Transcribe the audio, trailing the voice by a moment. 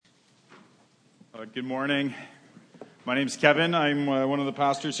Good morning. My name's Kevin. I'm one of the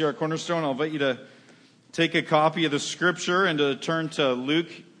pastors here at Cornerstone. I'll invite you to take a copy of the scripture and to turn to Luke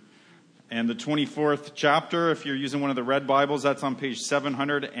and the 24th chapter. If you're using one of the red Bibles, that's on page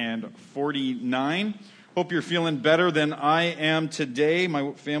 749. Hope you're feeling better than I am today.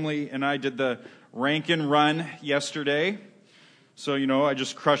 My family and I did the Rankin Run yesterday. So, I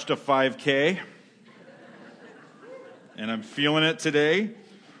just crushed a 5K. And I'm feeling it today.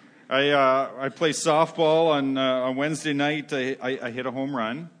 I play softball on Wednesday night. I hit a home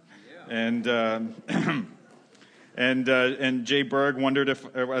run, and Jay Berg wondered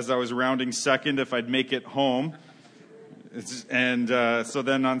if, as I was rounding second, if I'd make it home. So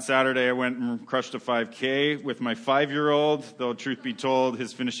then on Saturday I went and crushed a 5K with my 5-year-old. Though truth be told,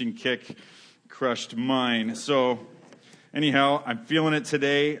 his finishing kick crushed mine. So anyhow, I'm feeling it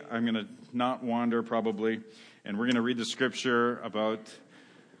today. I'm going to not wander probably, and we're going to read the scripture about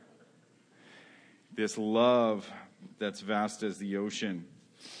this love that's vast as the ocean.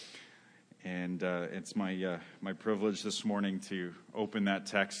 And it's my privilege this morning to open that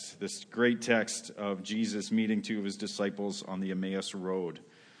text, this great text of Jesus meeting two of his disciples on the Emmaus Road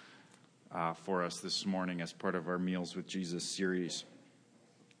for us this morning as part of our Meals with Jesus series.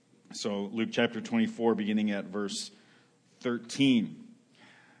 So Luke chapter 24, beginning at verse 13.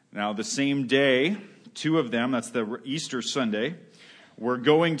 Now the same day, two of them, that's the Easter Sunday, were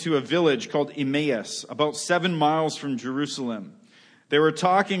going to a village called Emmaus, about 7 miles from Jerusalem. They were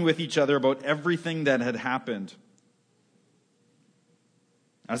talking with each other about everything that had happened.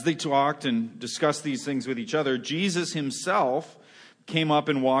 As they talked and discussed these things with each other, Jesus himself came up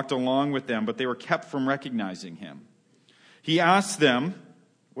and walked along with them, but they were kept from recognizing him. He asked them,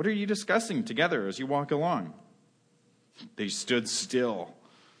 "What are you discussing together as you walk along?" They stood still,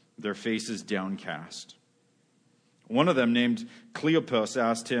 their faces downcast. One of them, named Cleopas,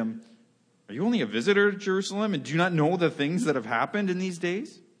 asked him, "Are you only a visitor to Jerusalem and do not know the things that have happened in these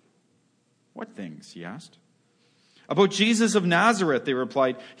days?" "What things?" he asked. "About Jesus of Nazareth," they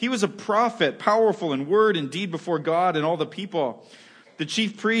replied. "He was a prophet, powerful in word and deed before God and all the people. The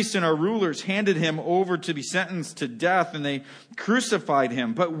chief priests and our rulers handed him over to be sentenced to death, and they crucified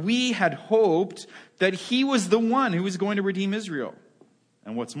him. But we had hoped that he was the one who was going to redeem Israel.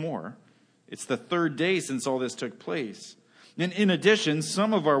 And what's more, it's the third day since all this took place. And in addition,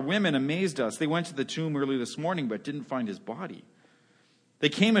 some of our women amazed us. They went to the tomb early this morning but didn't find his body. They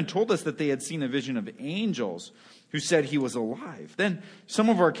came and told us that they had seen a vision of angels who said he was alive. Then some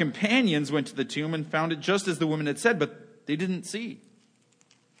of our companions went to the tomb and found it just as the women had said, but they didn't see."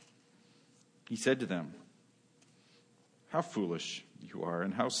 He said to them, "How foolish you are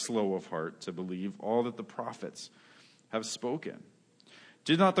and how slow of heart to believe all that the prophets have spoken.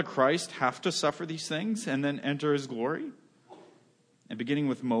 Did not the Christ have to suffer these things and then enter his glory?" And beginning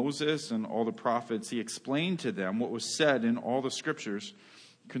with Moses and all the prophets, he explained to them what was said in all the scriptures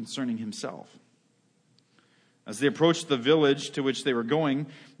concerning himself. As they approached the village to which they were going,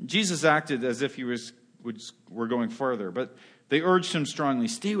 Jesus acted as if he were going farther. But they urged him strongly,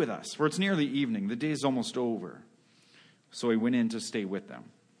 "Stay with us, for it's nearly evening. The day is almost over." So he went in to stay with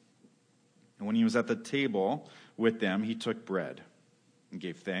them. And when he was at the table with them, he took bread and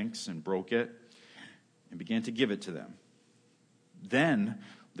gave thanks and broke it and began to give it to them. Then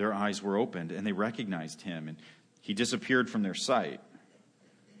their eyes were opened and they recognized him, and he disappeared from their sight.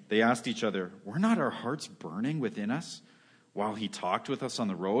 They asked each other, "Were not our hearts burning within us while he talked with us on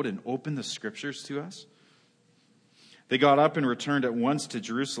the road and opened the scriptures to us?" They got up and returned at once to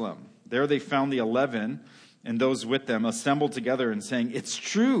Jerusalem. There they found the 11 and those with them assembled together and saying, "It's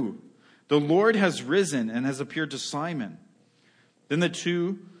true, the Lord has risen and has appeared to Simon." Then the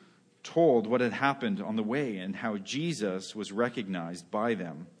two told what had happened on the way and how Jesus was recognized by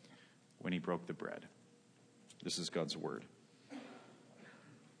them when he broke the bread. This is God's word.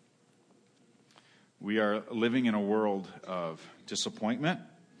 We are living in a world of disappointment.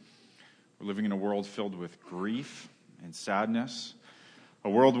 We're living in a world filled with grief and sadness. A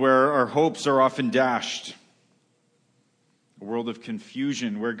world where our hopes are often dashed. A world of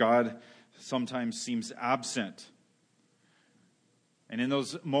confusion where God sometimes seems absent. And in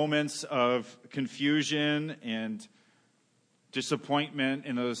those moments of confusion and disappointment,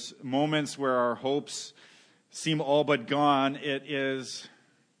 in those moments where our hopes seem all but gone, it is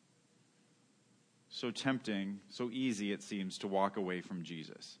so tempting, so easy it seems, to walk away from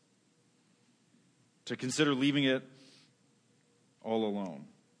Jesus. To consider leaving it all alone.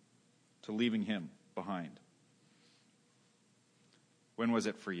 To leaving him behind. When was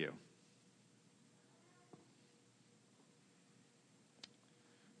it for you?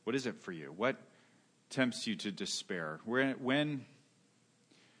 What is it for you? What tempts you to despair? When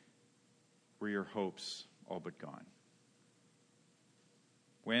were your hopes all but gone?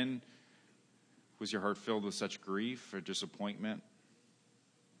 When was your heart filled with such grief or disappointment,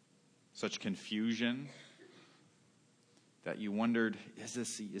 such confusion, that you wondered, is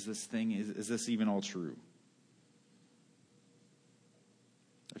this even all true?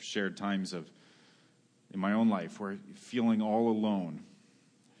 I've shared times in my own life where feeling all alone,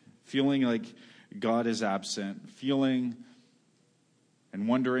 feeling like God is absent, feeling and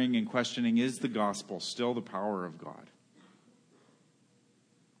wondering and questioning, is the gospel still the power of God?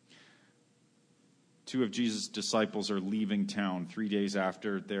 Two of Jesus' disciples are leaving town 3 days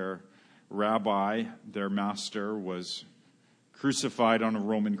after their rabbi, their master, was crucified on a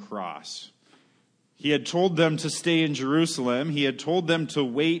Roman cross. He had told them to stay in Jerusalem. He had told them to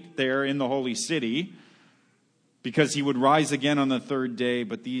wait there in the holy city because he would rise again on the third day.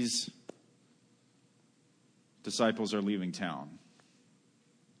 But these disciples are leaving town.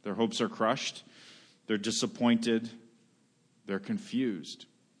 Their hopes are crushed. They're disappointed. They're confused.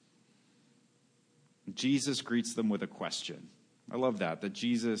 Jesus greets them with a question. I love that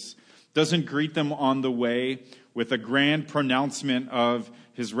Jesus doesn't greet them on the way with a grand pronouncement of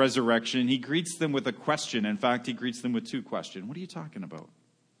his resurrection. He greets them with a question. In fact, he greets them with two questions. What are you talking about?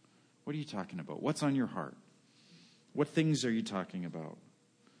 What are you talking about? What's on your heart? What things are you talking about?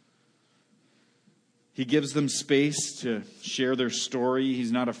 He gives them space to share their story.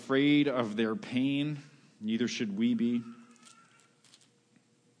 He's not afraid of their pain. Neither should we be.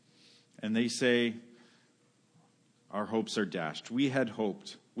 And they say, our hopes are dashed. We had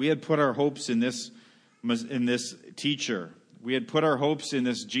hoped. We had put our hopes in this teacher. We had put our hopes in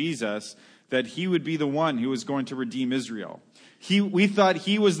this Jesus, that he would be the one who was going to redeem Israel. We thought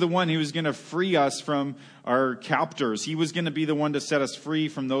he was the one who was going to free us from our captors. He was going to be the one to set us free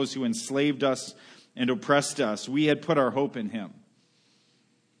from those who enslaved us and oppressed us. We had put our hope in him.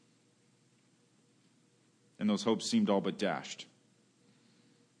 And those hopes seemed all but dashed.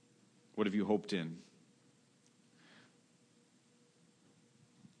 What have you hoped in?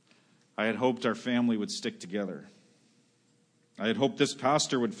 I had hoped our family would stick together. I had hoped this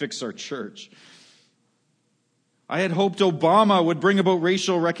pastor would fix our church. I had hoped Obama would bring about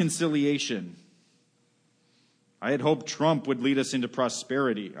racial reconciliation. I had hoped Trump would lead us into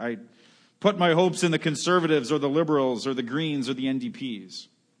prosperity. I put my hopes in the conservatives or the liberals or the Greens or the NDPs.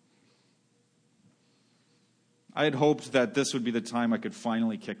 I had hoped that this would be the time I could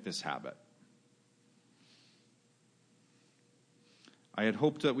finally kick this habit. I had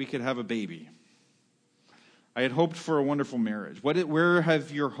hoped that we could have a baby. I had hoped for a wonderful marriage. Where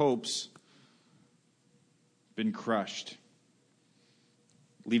have your hopes been crushed,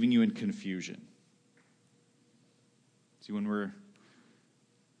 leaving you in confusion? See, when we're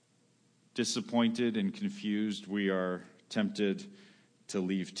disappointed and confused, we are tempted to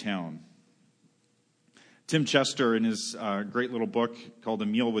leave town. Tim Chester, in his great little book called A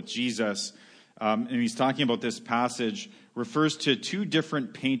Meal with Jesus, and he's talking about this passage, refers to two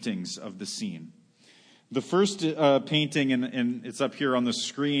different paintings of the scene. The first painting, and it's up here on the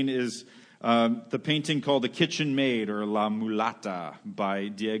screen, is the painting called The Kitchen Maid, or La Mulata, by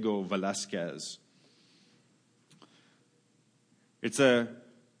Diego Velázquez. It's a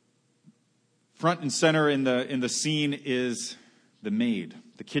front and center in the scene is the maid,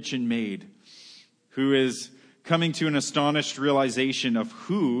 the kitchen maid, who is coming to an astonished realization of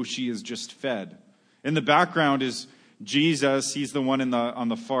who she has just fed. In the background is Jesus. He's the one on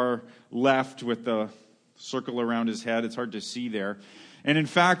the far left with the circle around his head. It's hard to see there. And in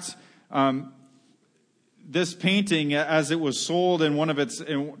fact, this painting, as it was sold in one of its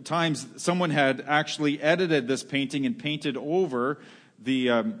times, someone had actually edited this painting and painted over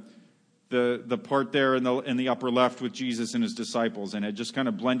the part there in the upper left with Jesus and his disciples, and had just kind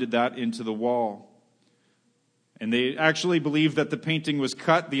of blended that into the wall. And they actually believe that the painting was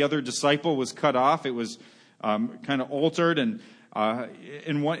cut. The other disciple was cut off. It was kind of altered, and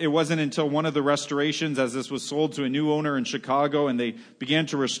it wasn't until one of the restorations, as this was sold to a new owner in Chicago, and they began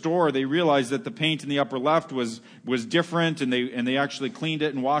to restore, they realized that the paint in the upper left was different, and they actually cleaned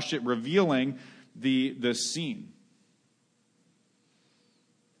it and washed it, revealing the scene,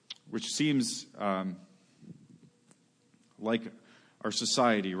 which seems like our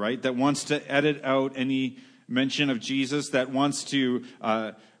society, right? That wants to edit out any mention of Jesus, that wants to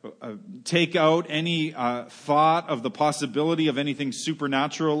take out any thought of the possibility of anything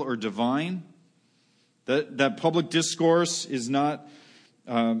supernatural or divine. That public discourse does not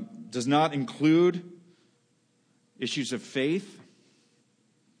include issues of faith.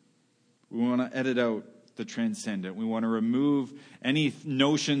 We want to edit out the transcendent. We want to remove any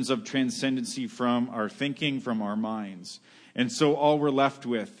notions of transcendency from our thinking, from our minds. And so all we're left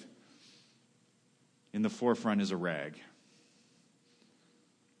with in the forefront is a rag.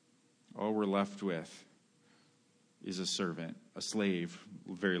 All we're left with is a servant, a slave,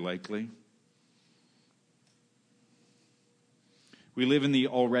 very likely. We live in the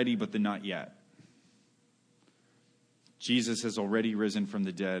already but the not yet. Jesus has already risen from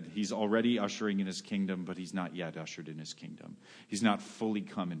the dead. He's already ushering in his kingdom, but he's not yet ushered in his kingdom. He's not fully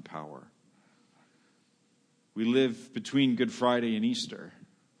come in power. We live between Good Friday and Easter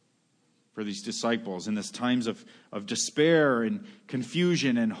for these disciples in this times of despair and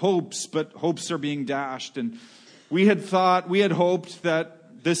confusion and hopes, but hopes are being dashed. And we had hoped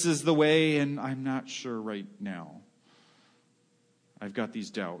that this is the way, and I'm not sure right now. I've got these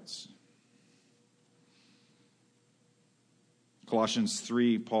doubts. Colossians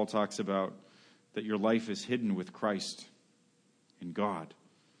 3, Paul talks about that your life is hidden with Christ in God.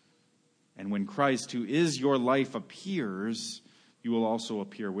 And when Christ, who is your life, appears, you will also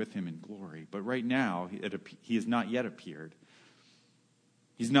appear with him in glory. But right now, he has not yet appeared.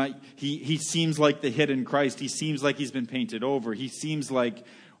 He seems like the hidden Christ. He seems like he's been painted over. He seems like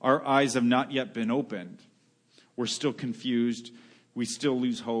our eyes have not yet been opened. We're still confused. We still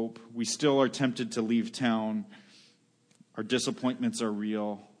lose hope. We still are tempted to leave town. Our disappointments are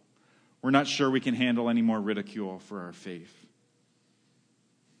real. We're not sure we can handle any more ridicule for our faith.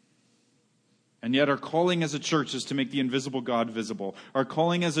 And yet our calling as a church is to make the invisible God visible. Our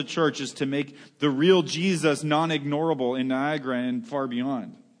calling as a church is to make the real Jesus non-ignorable in Niagara and far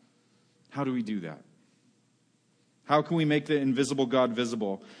beyond. How do we do that? How can we make the invisible God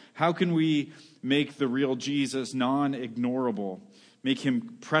visible? How can we make the real Jesus non-ignorable? Make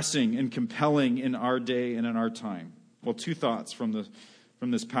him pressing and compelling in our day and in our time? Well, two thoughts from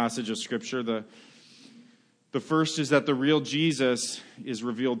this passage of Scripture. The first is that the real Jesus is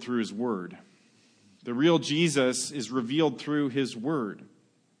revealed through his word. The real Jesus is revealed through his word.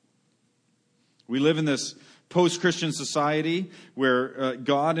 We live in this post-Christian society where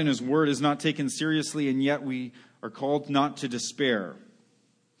God and his word is not taken seriously, and yet we are called not to despair.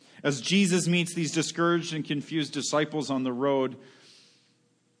 As Jesus meets these discouraged and confused disciples on the road,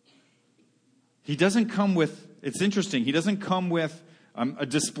 he doesn't come with, it's interesting, he doesn't come with a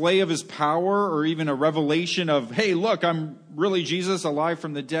display of his power or even a revelation of, hey, look, I'm really Jesus alive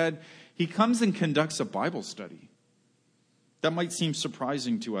from the dead. He comes and conducts a Bible study. That might seem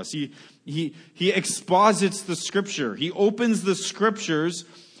surprising to us. He exposits the Scripture. He opens the Scriptures,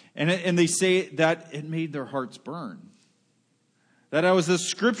 and they say that it made their hearts burn. That as the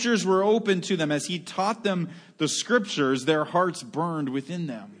Scriptures were opened to them, as he taught them the Scriptures, their hearts burned within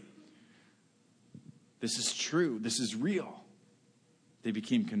them. This is true. This is real. They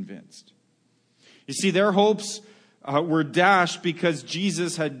became convinced. You see, their hopes were dashed because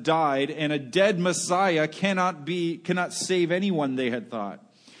Jesus had died, and a dead Messiah cannot save anyone, they had thought.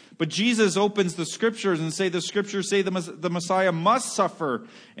 But Jesus opens the Scriptures and the Scriptures say the Messiah must suffer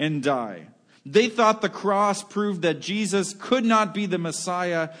and die. They thought the cross proved that Jesus could not be the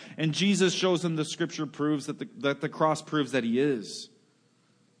Messiah, and Jesus shows them the Scripture proves that the cross proves that he is.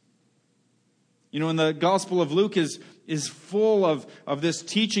 You know, and the Gospel of Luke is full of this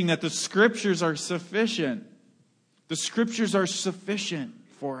teaching that the Scriptures are sufficient. The Scriptures are sufficient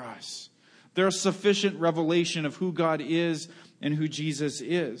for us. They're a sufficient revelation of who God is and who Jesus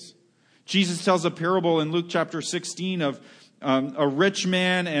is. Jesus tells a parable in Luke chapter 16 of a rich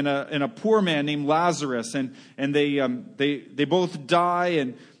man and a poor man named Lazarus, and they both die,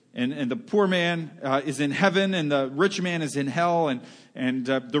 and the poor man is in heaven, and the rich man is in hell, and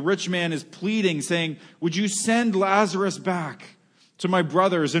the rich man is pleading, saying, "Would you send Lazarus back to my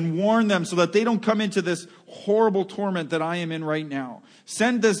brothers and warn them so that they don't come into this horrible torment that I am in right now?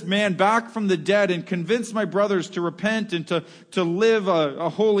 Send this man back from the dead and convince my brothers to repent and to live a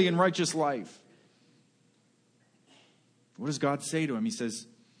holy and righteous life." What does God say to him? He says,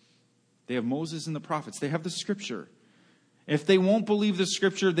 they have Moses and the prophets. They have the Scripture. If they won't believe the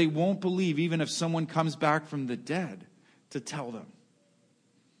Scripture, they won't believe even if someone comes back from the dead to tell them.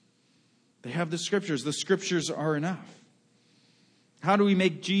 They have the Scriptures. The Scriptures are enough. How do we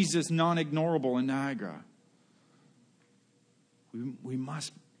make Jesus non-ignorable in Niagara? We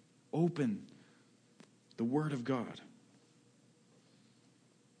must open the Word of God.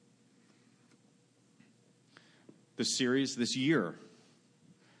 This series, this year,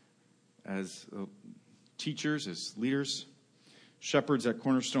 as teachers, as leaders, shepherds at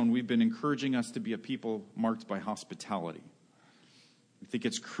Cornerstone, we've been encouraging us to be a people marked by hospitality. We think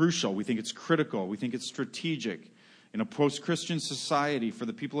it's crucial. We think it's critical. We think it's strategic in a post-Christian society for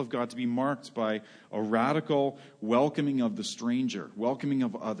the people of God to be marked by a radical welcoming of the stranger, welcoming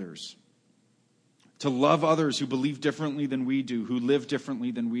of others. to love others who believe differently than we do, who live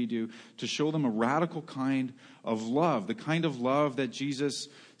differently than we do, to show them a radical kind of love, the kind of love that Jesus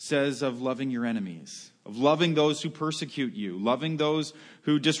says of loving your enemies, of loving those who persecute you, loving those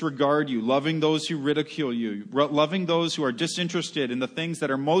who disregard you, loving those who ridicule you, loving those who are disinterested in the things that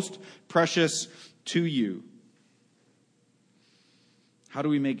are most precious to you. How do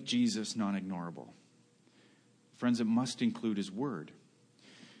we make Jesus non-ignorable? Friends, it must include his word.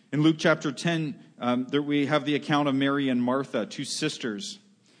 In Luke chapter 10, there we have the account of Mary and Martha, two sisters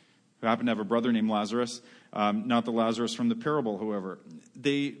who happen to have a brother named Lazarus, not the Lazarus from the parable, however.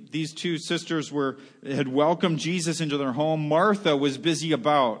 These two sisters had welcomed Jesus into their home. Martha was busy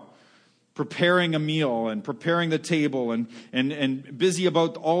about preparing a meal and preparing the table and busy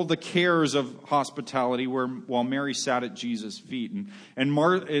about all the cares of hospitality while Mary sat at Jesus' feet and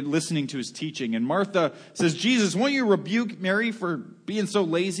listening to his teaching. And Martha says, Jesus, won't you rebuke Mary for being so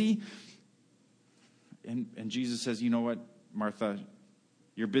lazy? And Jesus says, you know what, Martha,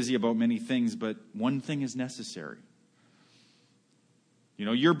 you're busy about many things, but one thing is necessary. You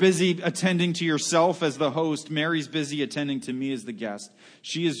know, you're busy attending to yourself as the host. Mary's busy attending to me as the guest.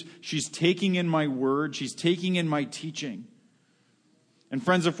 She's taking in my word. She's taking in my teaching. And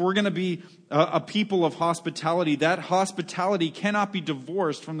friends, if we're going to be a people of hospitality, that hospitality cannot be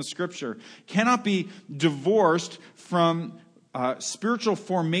divorced from the Scripture, cannot be divorced from spiritual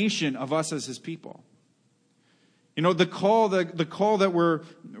formation of us as his people. You know, the call that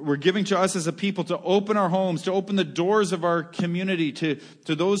we're giving to us as a people to open our homes, to open the doors of our community to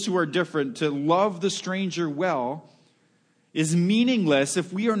those who are different, to love the stranger well, is meaningless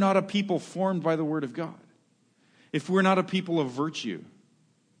if we are not a people formed by the Word of God. If we're not a people of virtue.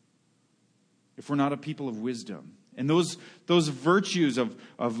 If we're not a people of wisdom. And those virtues of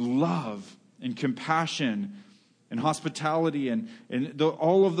love and compassion and hospitality and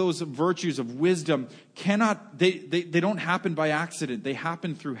all of those virtues of wisdom they don't happen by accident. They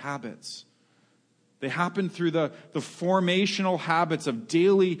happen through habits. They happen through the formational habits of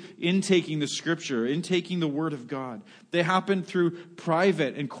daily intaking the Scripture, intaking the Word of God. They happen through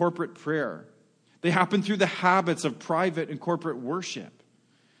private and corporate prayer. They happen through the habits of private and corporate worship.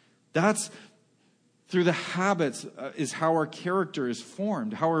 That's through the habits is how our character is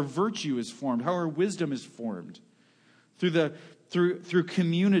formed, how our virtue is formed, how our wisdom is formed. Through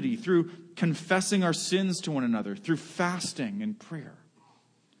community, through confessing our sins to one another, through fasting and prayer.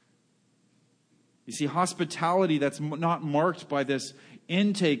 You see, hospitality that's not marked by this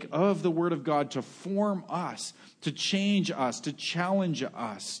intake of the Word of God to form us, to change us, to challenge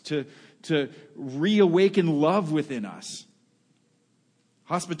us, to reawaken love within us.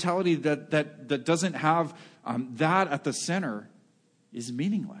 Hospitality that doesn't have that at the center is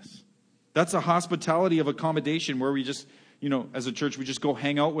meaningless. That's a hospitality of accommodation where we just, as a church, we just go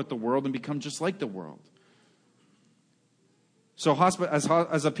hang out with the world and become just like the world. So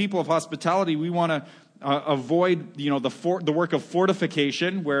as a people of hospitality, we want to avoid, the work of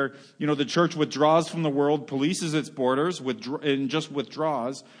fortification where, the church withdraws from the world, polices its borders, and just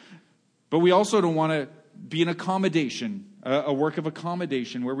withdraws. But we also don't want to be an accommodation, a work of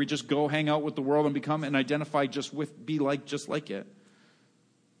accommodation where we just go hang out with the world and become and identify just like it.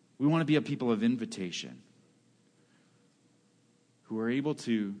 We want to be a people of invitation who are able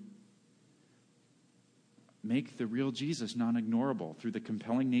to make the real Jesus non-ignorable through the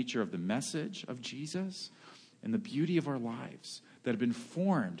compelling nature of the message of Jesus and the beauty of our lives that have been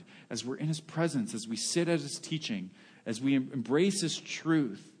formed as we're in his presence, as we sit at his teaching, as we embrace his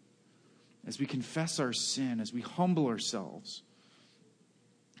truth, as we confess our sin, as we humble ourselves.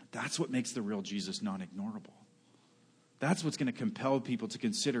 That's what makes the real Jesus non-ignorable. That's what's going to compel people to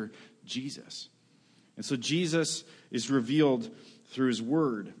consider Jesus. And so Jesus is revealed through his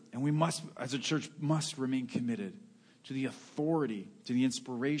word. And we must, as a church, must remain committed to the authority, to the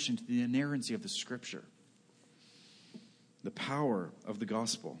inspiration, to the inerrancy of the Scripture. The power of the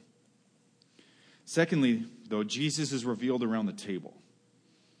gospel. Secondly, though, Jesus is revealed around the table.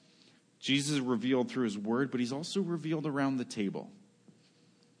 Jesus is revealed through his word, but he's also revealed around the table.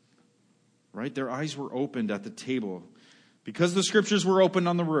 Right? Their eyes were opened at the table because the Scriptures were opened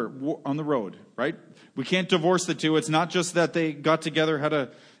on the road, right? We can't divorce the two. It's not just that they got together, had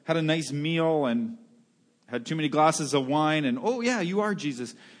a nice meal and had too many glasses of wine and, oh yeah, you are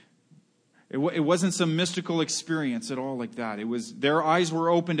Jesus. It wasn't some mystical experience at all like that. It was their eyes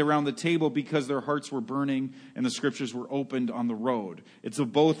were opened around the table because their hearts were burning and the Scriptures were opened on the road. It's a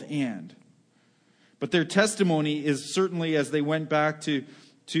both and. But their testimony is certainly, as they went back to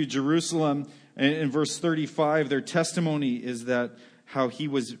Jerusalem, in verse 35, their testimony is that how he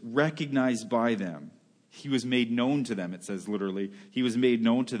was recognized by them. He was made known to them, it says literally. He was made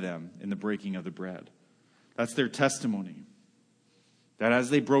known to them in the breaking of the bread. That's their testimony. That as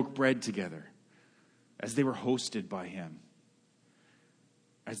they broke bread together, as they were hosted by him,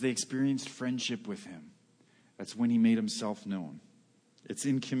 as they experienced friendship with him, that's when he made himself known. It's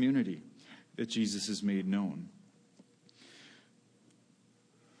in community that Jesus is made known.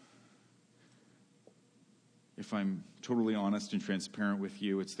 If I'm totally honest and transparent with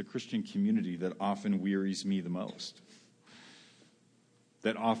you, it's the Christian community that often wearies me the most.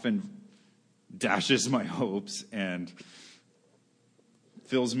 That often dashes my hopes and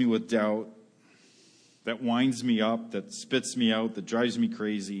fills me with doubt. That winds me up, that spits me out, that drives me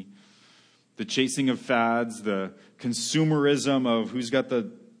crazy. The chasing of fads, the consumerism of who's got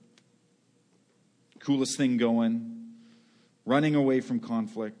the coolest thing going, running away from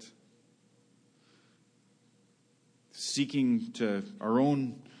conflict, seeking to our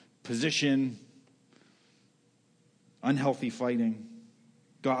own position, unhealthy fighting,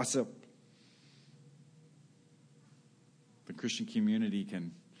 gossip. The Christian community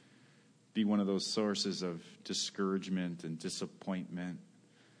can be one of those sources of discouragement and disappointment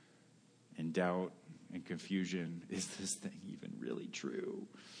and doubt and confusion. Is this thing even really true?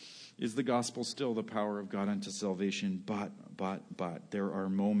 Is the gospel still the power of God unto salvation? But, there are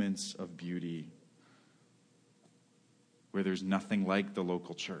moments of beauty where there's nothing like the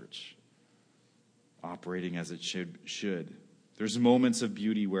local church operating as it should. There's moments of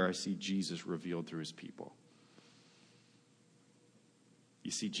beauty where I see Jesus revealed through his people. You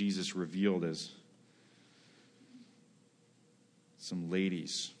see Jesus revealed as some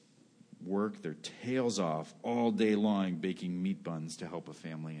ladies work their tails off all day long baking meat buns to help a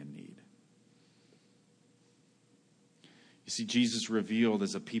family in need. You see Jesus revealed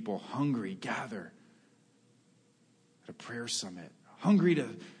as a people hungry gather at a prayer summit, hungry to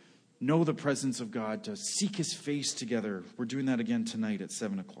know the presence of God, to seek his face together. We're doing that again tonight at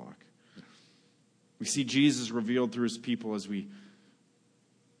 7 o'clock. We see Jesus revealed through his people as we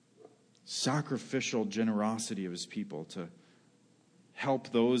sacrificial generosity of his people to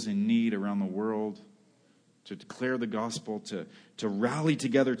help those in need around the world, to declare the gospel, to rally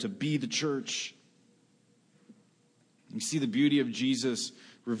together, to be the church. We see the beauty of Jesus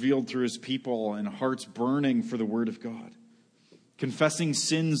revealed through his people and hearts burning for the word of God, confessing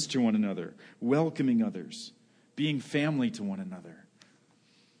sins to one another, welcoming others, being family to one another.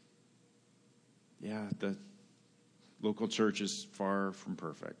 Yeah, the local church is far from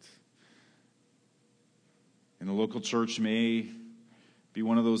perfect. And the local church may be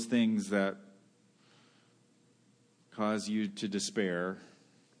one of those things that cause you to despair,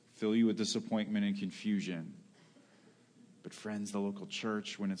 fill you with disappointment and confusion. But friends, the local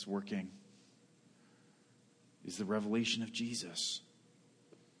church, when it's working, is the revelation of Jesus.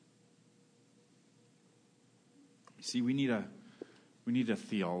 See, we need a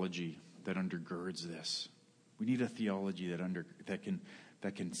theology that undergirds this. We need a theology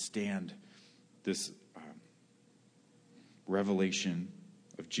that can stand this revelation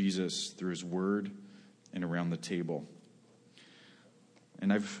of Jesus through his word and around the table.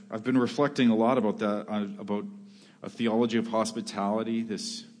 And I've been reflecting a lot about that, about a theology of hospitality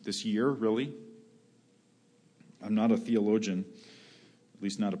this year, really. I'm not a theologian, at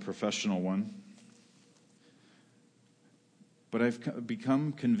least not a professional one. But I've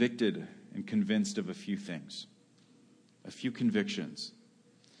become convicted and convinced of a few things, a few convictions.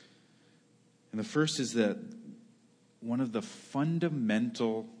 And the first is that one of the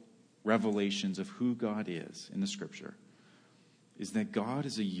fundamental revelations of who God is in the Scripture is that God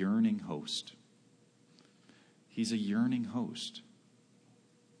is a yearning host. He's a yearning host.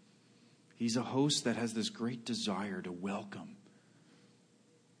 He's a host that has this great desire to welcome,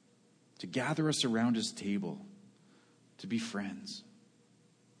 to gather us around his table, to be friends,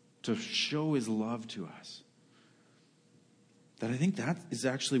 to show his love to us. That I think that is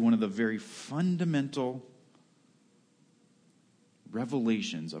actually one of the very fundamental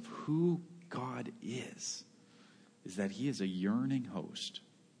revelations of who God is that he is a yearning host.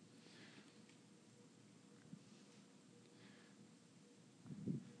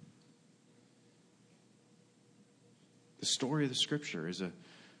 The story of the Scripture is a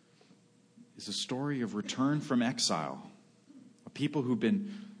story of return from exile, a people who've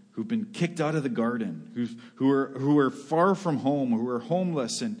been kicked out of the garden, who are far from home, who are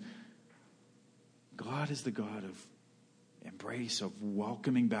homeless, and God is the God of embrace, of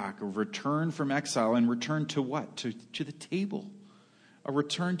welcoming back, a return from exile, and return to what? To the table. A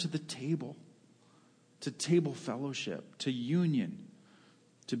return to the table. To table fellowship. To union.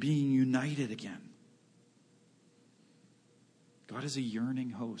 To being united again. God is a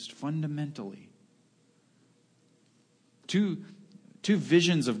yearning host, fundamentally. Two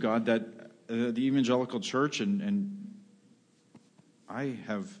visions of God the evangelical church, and I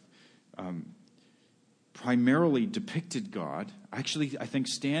have primarily depicted God, actually, I think,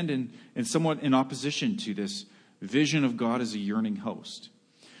 stand in somewhat in opposition to this vision of God as a yearning host.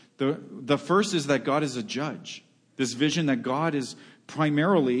 The first is that God is a judge. This vision that God is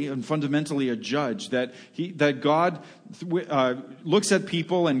primarily and fundamentally a judge, that God looks at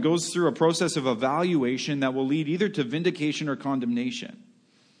people and goes through a process of evaluation that will lead either to vindication or condemnation.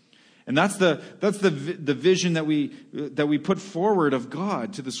 And that's the vision that we put forward of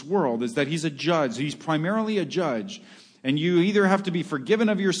God to this world, is that he's a judge. He's primarily a judge. And you either have to be forgiven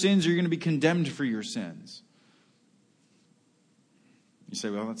of your sins or you're going to be condemned for your sins. You say,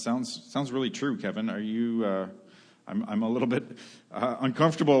 well, that sounds really true, Kevin. Are you... I'm a little bit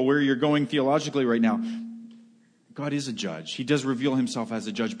uncomfortable where you're going theologically right now. God is a judge. He does reveal himself as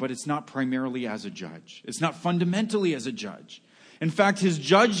a judge, but it's not primarily as a judge. It's not fundamentally as a judge. In fact, his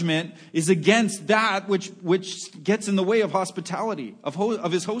judgment is against that which gets in the way of hospitality,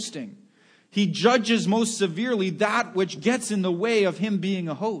 of his hosting. He judges most severely that which gets in the way of him being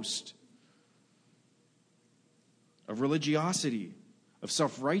a host. Of religiosity, of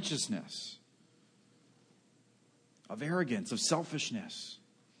self-righteousness, of arrogance, of selfishness.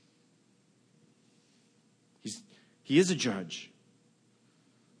 He is a judge.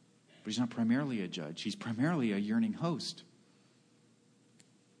 But he's not primarily a judge. He's primarily a yearning host.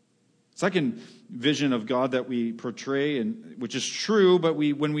 Second vision of God that we portray, and which is true, but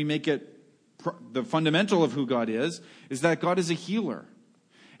when we make it the fundamental of who God is that God is a healer.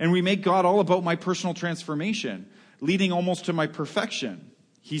 And we make God all about my personal transformation, leading almost to my perfection.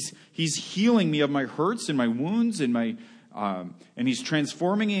 He's healing me of my hurts and my wounds and and he's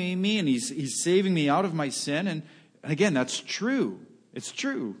transforming me, and he's saving me out of my sin. And again, that's true. It's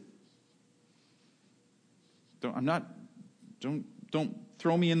true. Don't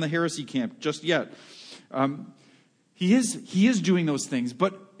throw me in the heresy camp just yet. He is doing those things,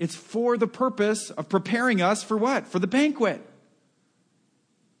 but it's for the purpose of preparing us for what? For the banquet.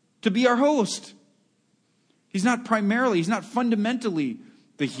 To be our host. He's not fundamentally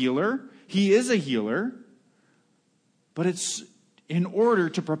the healer. He is a healer, but it's in order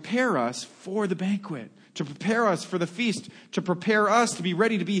to prepare us for the banquet, to prepare us for the feast, to prepare us to be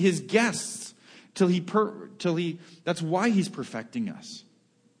ready to be his guests that's why he's perfecting us.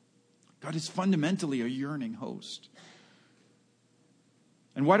 God is fundamentally a yearning host.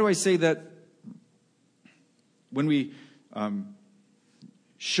 And why do I say that when we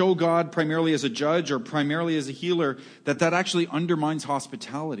show God primarily as a judge or primarily as a healer, that actually undermines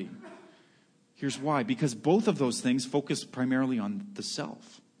hospitality? Here's why. Because both of those things focus primarily on the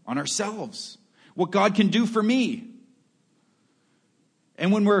self, on ourselves, what God can do for me.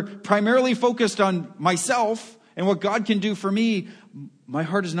 And when we're primarily focused on myself and what God can do for me, my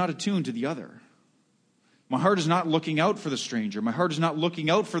heart is not attuned to the other. My heart is not looking out for the stranger. My heart is not looking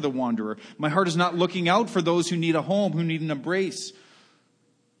out for the wanderer. My heart is not looking out for those who need a home, who need an embrace.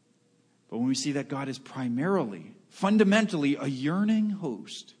 But when we see that God is primarily, fundamentally a yearning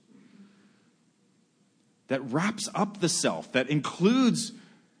host that wraps up the self, that includes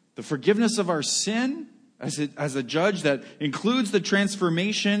the forgiveness of our sin as a judge, that includes the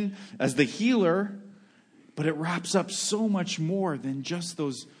transformation as the healer, but it wraps up so much more than just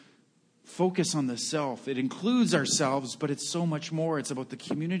those focus on the self. It includes ourselves, but it's so much more. It's about the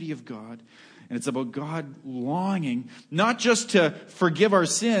community of God. And it's about God longing, not just to forgive our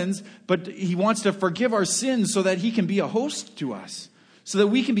sins, but he wants to forgive our sins so that he can be a host to us, so that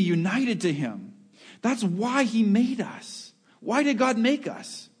we can be united to him. That's why he made us. Why did God make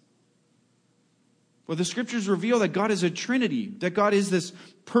us? Well, the scriptures reveal that God is a Trinity, that God is this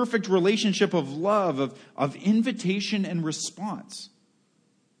perfect relationship of love, of invitation and response.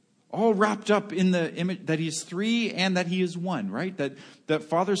 All wrapped up in the image that he is three and that he is one, right? That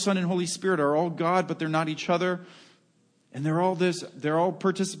Father, Son, and Holy Spirit are all God, but they're not each other. And they're all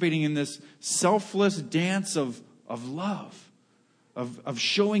participating in this selfless dance of love, of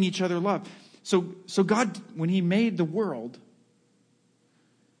showing each other love. So God, when he made the world,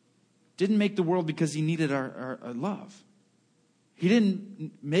 didn't make the world because he needed our love. He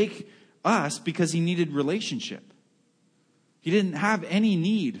didn't make us because he needed relationship. He didn't have any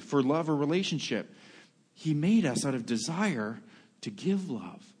need for love or relationship. He made us out of desire to give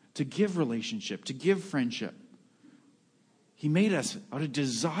love, to give relationship, to give friendship. He made us out of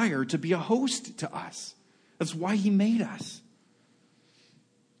desire to be a host to us. That's why he made us.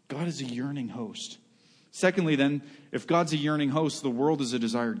 God is a yearning host. Secondly, then, if God's a yearning host, the world is a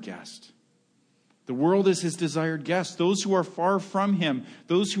desired guest. The world is his desired guest. Those who are far from him,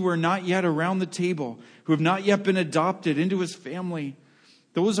 those who are not yet around the table, who have not yet been adopted into his family,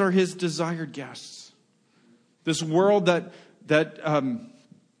 Those are his desired guests. This world that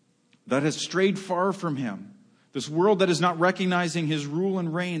has strayed far from him. This world that is not recognizing his rule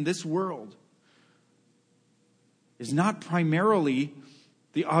and reign. This world is not primarily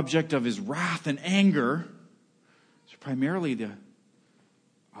the object of his wrath and anger. It's primarily the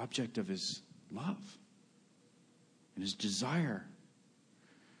object of his love and his desire.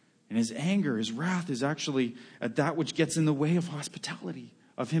 And his anger, his wrath is actually at that which gets in the way of hospitality,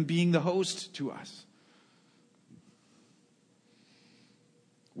 of him being the host to us.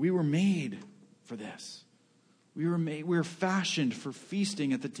 We were made for this. We were fashioned for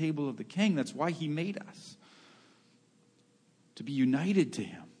feasting at the table of the King. That's why he made us. To be united to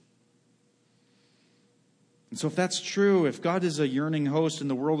him. And so if that's true, if God is a yearning host and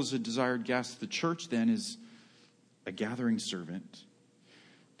the world is a desired guest, the church then is a gathering servant.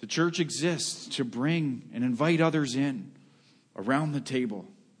 The church exists to bring and invite others in around the table.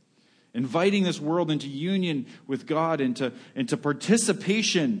 Inviting this world into union with God, into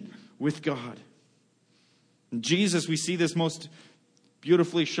participation with God. In Jesus, we see this most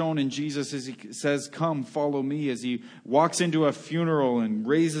beautifully shown in Jesus as he says, "Come, follow me," as he walks into a funeral and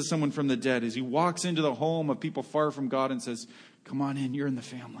raises someone from the dead, as he walks into the home of people far from God and says, "Come on in, you're in the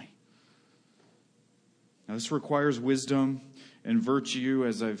family." Now, this requires wisdom and virtue,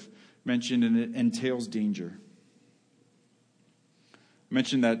 as I've mentioned, and it entails danger. I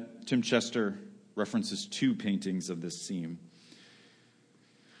mentioned that Tim Chester references 2 paintings of this theme.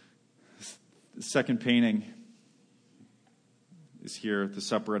 The second painting is here, The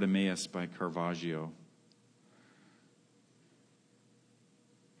Supper at Emmaus by Caravaggio.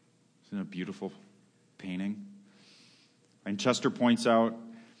 Isn't it a beautiful painting? And Chester points out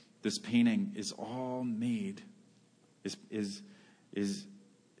this painting is all made, is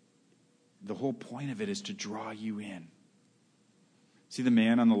the whole point of it is to draw you in. See the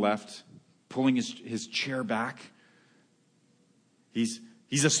man on the left pulling his chair back? He's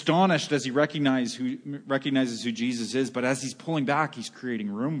astonished as he recognizes who Jesus is, but as he's pulling back, he's creating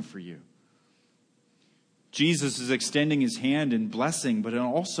room for you. Jesus is extending his hand in blessing, but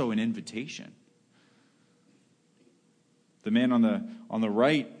also an invitation. The man on the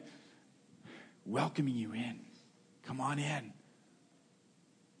right welcoming you in. Come on in.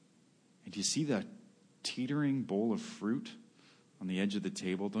 And do you see the teetering bowl of fruit on the edge of the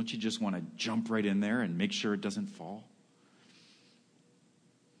table? Don't you just want to jump right in there and make sure it doesn't fall?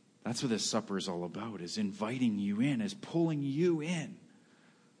 That's what this supper is all about, is inviting you in, is pulling you in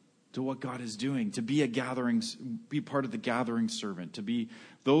to what God is doing, to be be part of the gathering servant, to be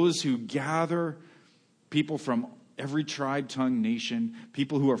those who gather people from every tribe, tongue, nation,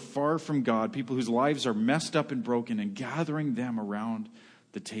 people who are far from God, people whose lives are messed up and broken, and gathering them around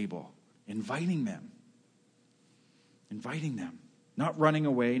the table, inviting them, not running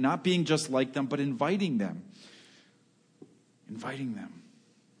away, not being just like them, but inviting them.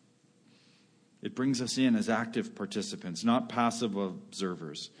 It brings us in as active participants, not passive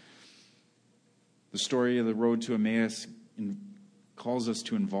observers. The story of the road to Emmaus calls us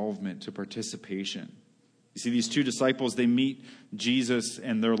to involvement, to participation. You see, these 2 disciples, they meet Jesus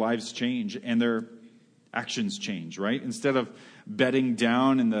and their lives change and their actions change, right? Instead of bedding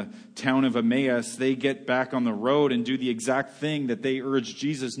down in the town of Emmaus, they get back on the road and do the exact thing that they urged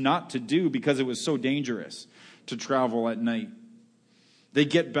Jesus not to do because it was so dangerous to travel at night. They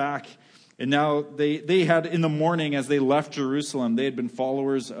get back, and now they had, in the morning as they left Jerusalem, they had been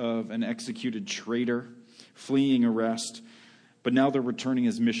followers of an executed traitor, fleeing arrest. But now they're returning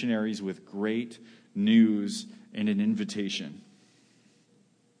as missionaries with great news and an invitation.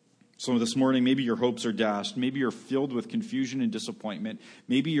 So this morning, maybe your hopes are dashed. Maybe you're filled with confusion and disappointment.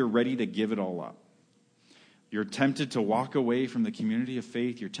 Maybe you're ready to give it all up. You're tempted to walk away from the community of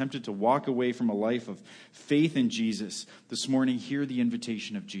faith. You're tempted to walk away from a life of faith in Jesus. This morning, hear the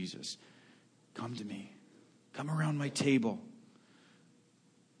invitation of Jesus. Come to me. Come around my table.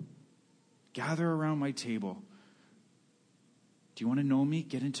 Gather around my table. Do you want to know me?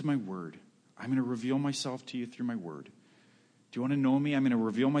 Get into my word. I'm going to reveal myself to you through my word. Do you want to know me? I'm going to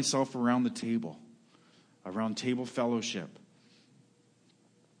reveal myself around the table, around table fellowship.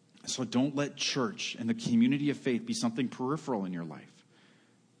 So don't let church and the community of faith be something peripheral in your life.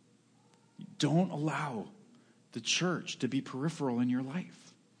 Don't allow the church to be peripheral in your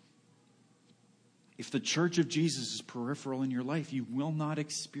life. If the church of Jesus is peripheral in your life, you will not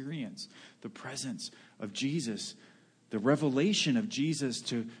experience the presence of Jesus, the revelation of Jesus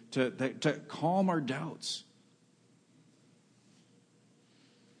to calm our doubts.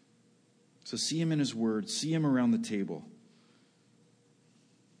 So see him in his word. See him around the table.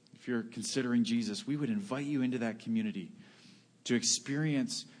 If you're considering Jesus, we would invite you into that community. to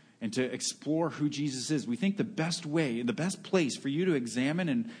experience and to explore who Jesus is. We think the best way, the best place for you to examine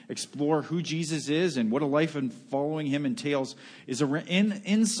and explore who Jesus is and what a life in following him entails is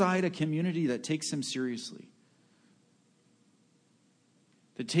inside a community that takes him seriously,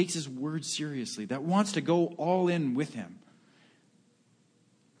 that takes his word seriously, that wants to go all in with him.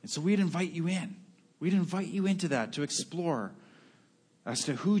 And so we'd invite you in. We'd invite you into that to explore as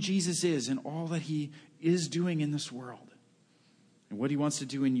to who Jesus is and all that he is doing in this world, and what he wants to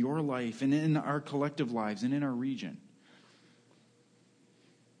do in your life and in our collective lives and in our region.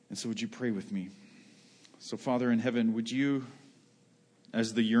 And so would you pray with me? So Father in heaven, would you,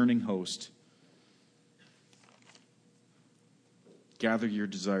 as the yearning host, gather your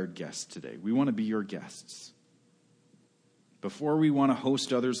desired guests today. We want to be your guests. Before we want to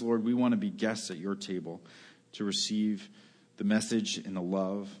host others, Lord, we want to be guests at your table to receive the message and the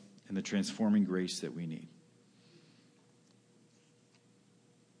love and the transforming grace that we need.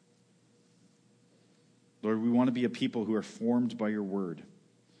 Lord, we want to be a people who are formed by your word,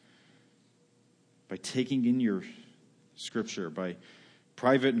 by taking in your scripture, by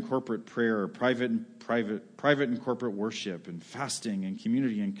private and corporate prayer, private and corporate worship, and fasting and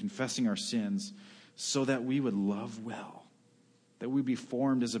community and confessing our sins, so that we would love well, that we be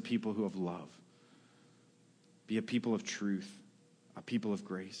formed as a people who have love, be a people of truth, a people of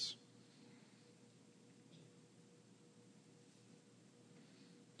grace.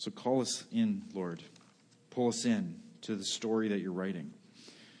 So call us in, Lord. Pull us in to the story that you're writing.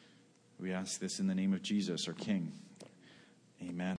 We ask this in the name of Jesus, our King. Amen.